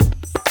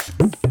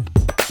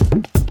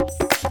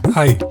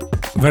Hi,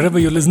 wherever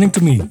you're listening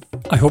to me,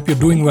 I hope you're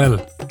doing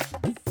well.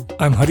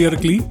 I'm Hari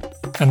Arakali,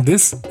 and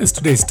this is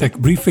today's Tech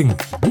Briefing.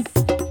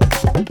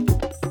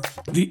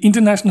 The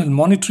International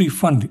Monetary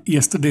Fund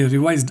yesterday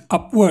revised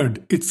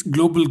upward its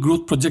global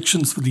growth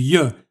projections for the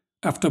year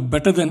after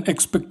better than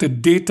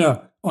expected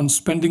data on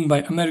spending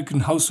by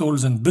American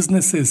households and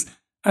businesses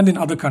and in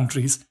other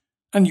countries,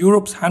 and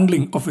Europe's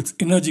handling of its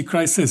energy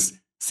crisis,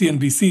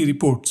 CNBC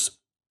reports.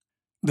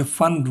 The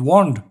fund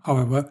warned,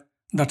 however,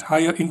 that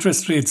higher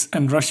interest rates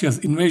and Russia's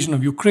invasion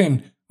of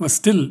Ukraine were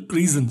still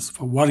reasons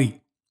for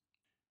worry.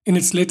 In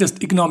its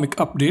latest economic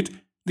update,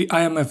 the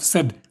IMF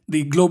said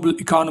the global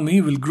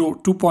economy will grow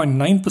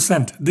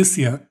 2.9% this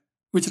year,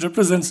 which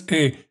represents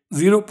a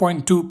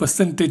 0.2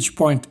 percentage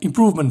point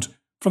improvement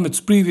from its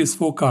previous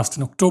forecast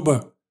in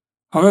October.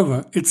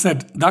 However, it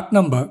said that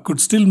number could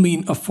still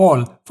mean a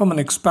fall from an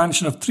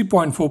expansion of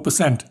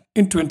 3.4%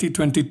 in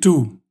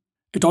 2022.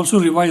 It also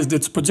revised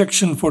its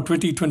projection for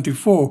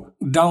 2024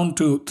 down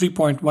to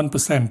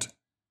 3.1%.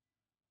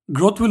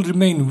 Growth will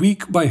remain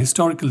weak by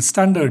historical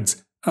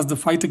standards as the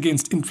fight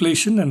against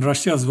inflation and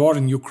Russia's war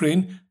in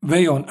Ukraine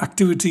weigh on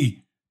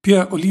activity,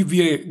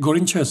 Pierre-Olivier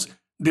Gorinchas,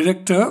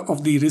 director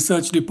of the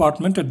research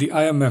department at the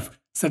IMF,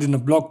 said in a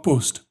blog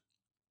post.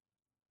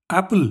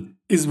 Apple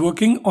is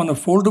working on a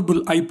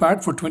foldable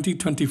iPad for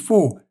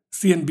 2024,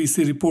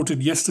 CNBC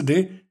reported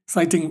yesterday,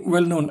 citing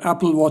well-known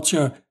Apple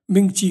watcher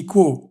Ming-Chi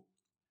Kuo.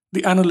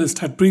 The analyst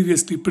had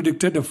previously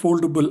predicted a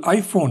foldable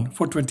iPhone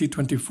for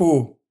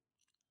 2024.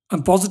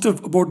 I'm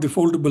positive about the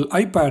foldable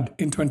iPad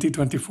in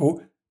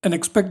 2024 and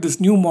expect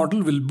this new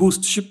model will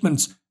boost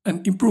shipments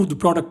and improve the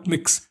product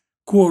mix,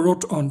 Kuo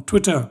wrote on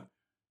Twitter.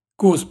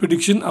 Kuo's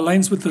prediction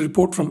aligns with a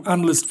report from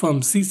analyst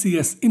firm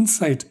CCS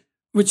Insight,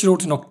 which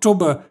wrote in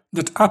October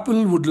that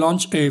Apple would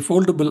launch a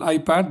foldable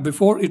iPad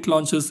before it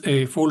launches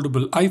a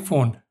foldable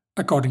iPhone,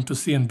 according to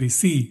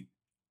CNBC.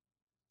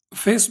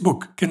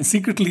 Facebook can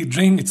secretly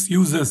drain its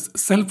users'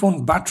 cell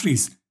phone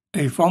batteries,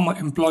 a former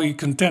employee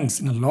contends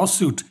in a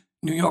lawsuit,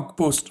 New York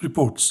Post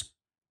reports.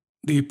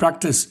 The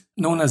practice,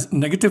 known as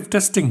negative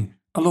testing,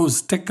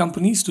 allows tech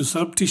companies to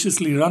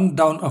surreptitiously run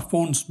down a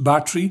phone's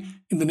battery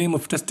in the name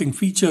of testing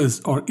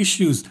features or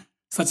issues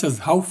such as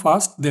how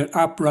fast their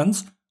app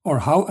runs or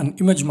how an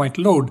image might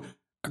load,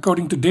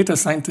 according to data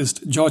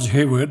scientist George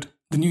Hayward,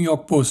 the New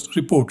York Post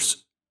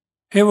reports.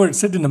 Hayward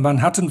said in a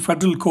Manhattan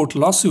federal court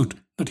lawsuit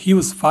that he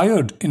was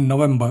fired in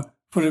November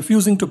for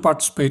refusing to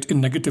participate in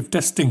negative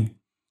testing.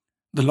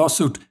 The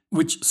lawsuit,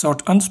 which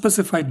sought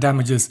unspecified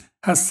damages,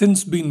 has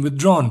since been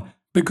withdrawn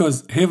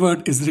because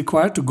Hayward is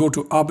required to go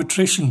to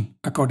arbitration,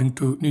 according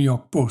to New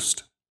York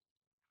Post.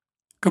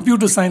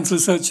 Computer science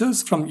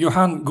researchers from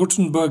Johann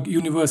Gutenberg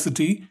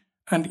University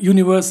and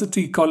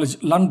University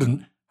College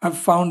London have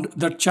found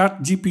that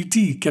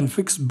ChatGPT can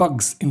fix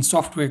bugs in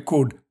software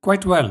code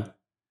quite well.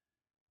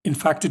 In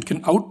fact, it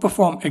can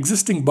outperform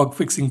existing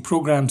bug-fixing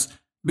programs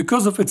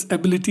because of its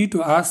ability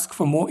to ask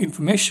for more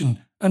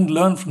information and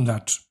learn from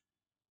that.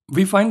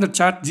 We find that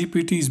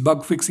ChatGPT's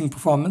bug-fixing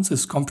performance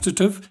is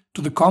competitive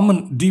to the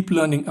common deep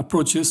learning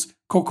approaches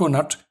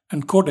Coconut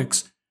and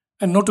Codex,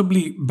 and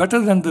notably better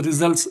than the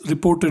results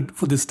reported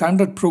for the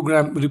standard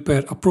program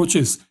repair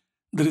approaches,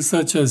 the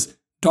researchers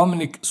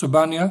Dominic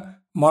Sobania,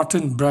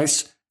 Martin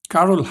Bryce,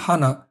 Carol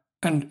Hanna,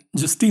 and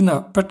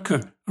Justina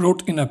Petker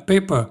wrote in a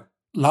paper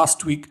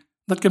last week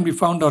that can be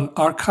found on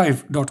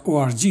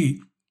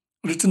archive.org,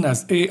 written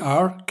as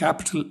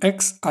arxiv.org,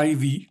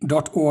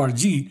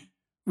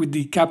 with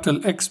the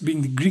capital X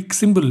being the Greek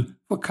symbol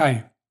for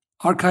Chi.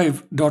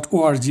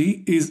 Archive.org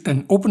is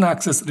an open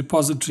access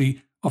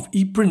repository of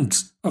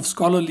e-prints of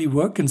scholarly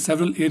work in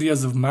several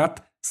areas of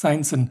math,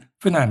 science, and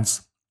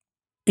finance.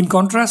 In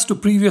contrast to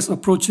previous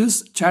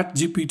approaches,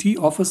 ChatGPT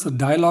offers a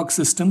dialogue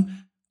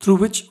system through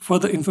which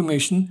further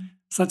information,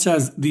 such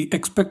as the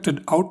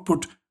expected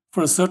output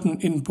for a certain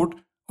input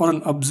or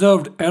an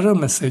observed error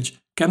message,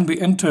 can be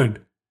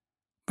entered.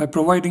 By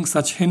providing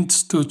such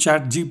hints to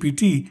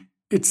ChatGPT,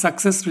 its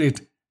success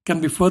rate can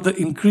be further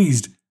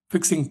increased,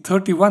 fixing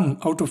 31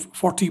 out of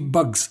 40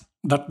 bugs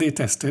that they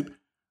tested,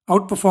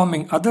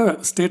 outperforming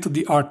other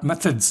state-of-the-art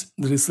methods,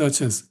 the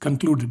researchers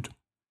concluded.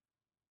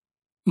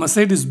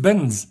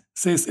 Mercedes-Benz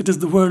says it is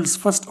the world's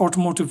first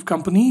automotive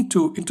company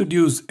to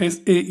introduce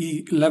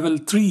SAE Level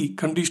 3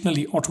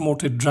 conditionally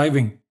automated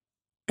driving.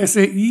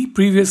 SAE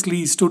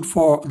previously stood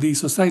for the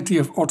Society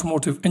of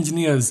Automotive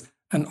Engineers,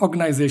 an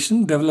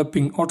organization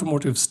developing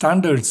automotive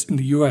standards in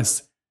the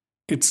US.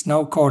 It's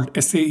now called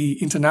SAE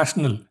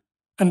International.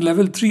 And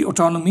Level 3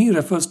 autonomy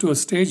refers to a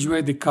stage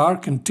where the car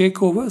can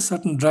take over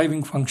certain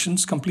driving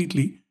functions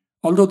completely,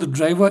 although the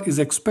driver is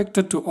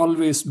expected to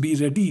always be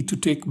ready to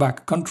take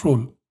back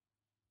control.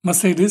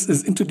 Mercedes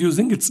is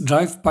introducing its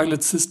Drive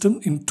Pilot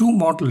system in 2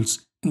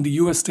 models in the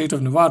US state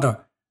of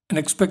Nevada and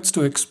expects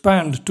to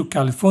expand to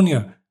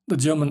California, the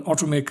German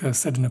automaker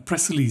said in a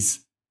press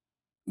release.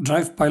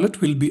 Drive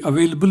Pilot will be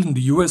available in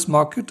the US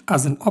market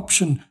as an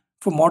option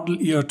for model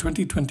year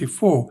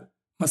 2024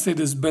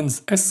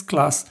 Mercedes-Benz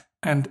S-Class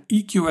and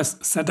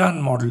EQS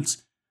sedan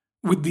models,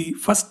 with the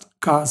first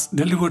cars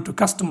delivered to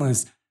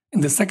customers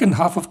in the second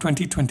half of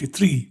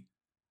 2023.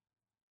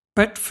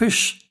 Pet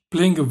fish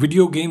playing a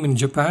video game in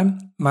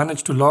Japan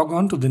managed to log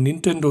on to the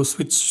Nintendo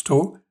Switch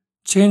store,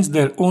 change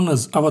their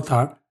owner's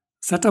avatar,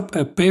 set up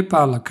a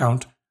PayPal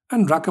account,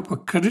 and rack up a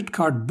credit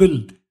card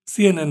bill,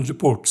 CNN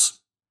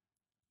reports.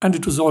 And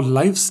it was all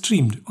live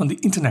streamed on the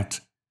internet.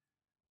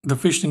 The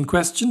fish in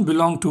question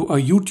belonged to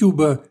a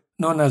YouTuber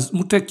known as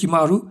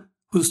Mutekimaru,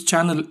 whose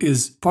channel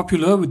is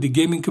popular with the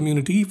gaming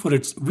community for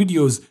its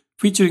videos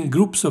featuring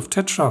groups of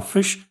tetra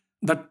fish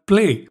that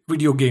play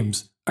video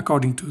games,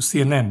 according to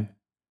CNN.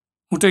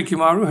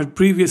 Mutekimaru had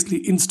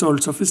previously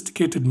installed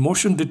sophisticated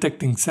motion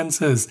detecting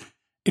sensors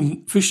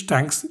in fish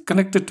tanks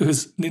connected to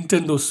his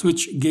Nintendo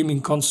Switch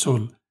gaming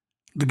console.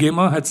 The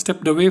gamer had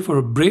stepped away for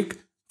a break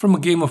from a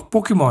game of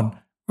Pokemon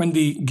when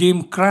the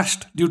game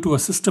crashed due to a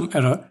system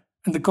error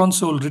and the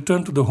console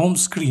returned to the home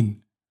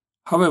screen.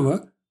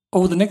 However,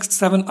 over the next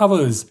 7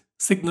 hours,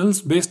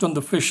 signals based on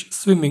the fish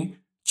swimming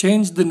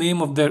changed the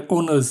name of their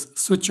owner's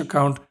Switch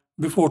account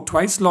before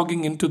twice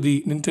logging into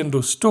the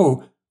Nintendo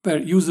store where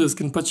users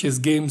can purchase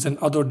games and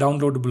other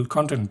downloadable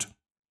content.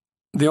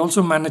 They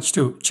also managed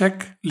to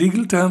check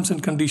legal terms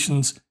and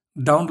conditions,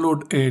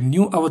 download a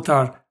new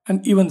avatar,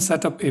 and even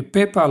set up a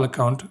PayPal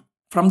account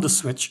from the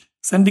Switch,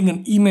 sending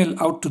an email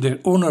out to their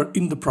owner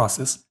in the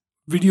process.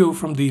 Video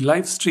from the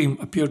live stream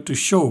appeared to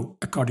show,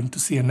 according to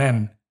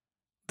CNN.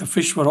 The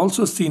fish were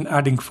also seen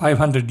adding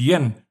 500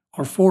 yen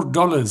or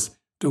 $4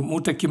 to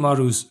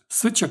Mutekimaru's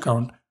Switch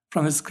account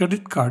from his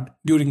credit card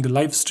during the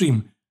live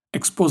stream,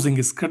 exposing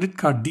his credit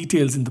card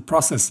details in the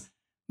process,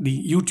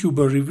 the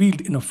YouTuber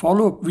revealed in a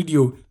follow-up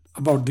video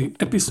about the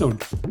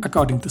episode,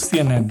 according to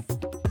CNN.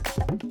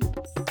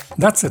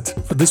 That's it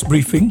for this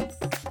briefing.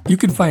 You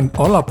can find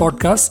all our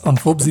podcasts on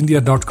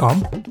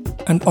ForbesIndia.com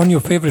and on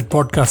your favorite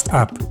podcast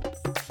app.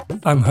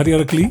 I'm Hari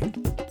Arakali.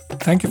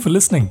 Thank you for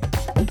listening.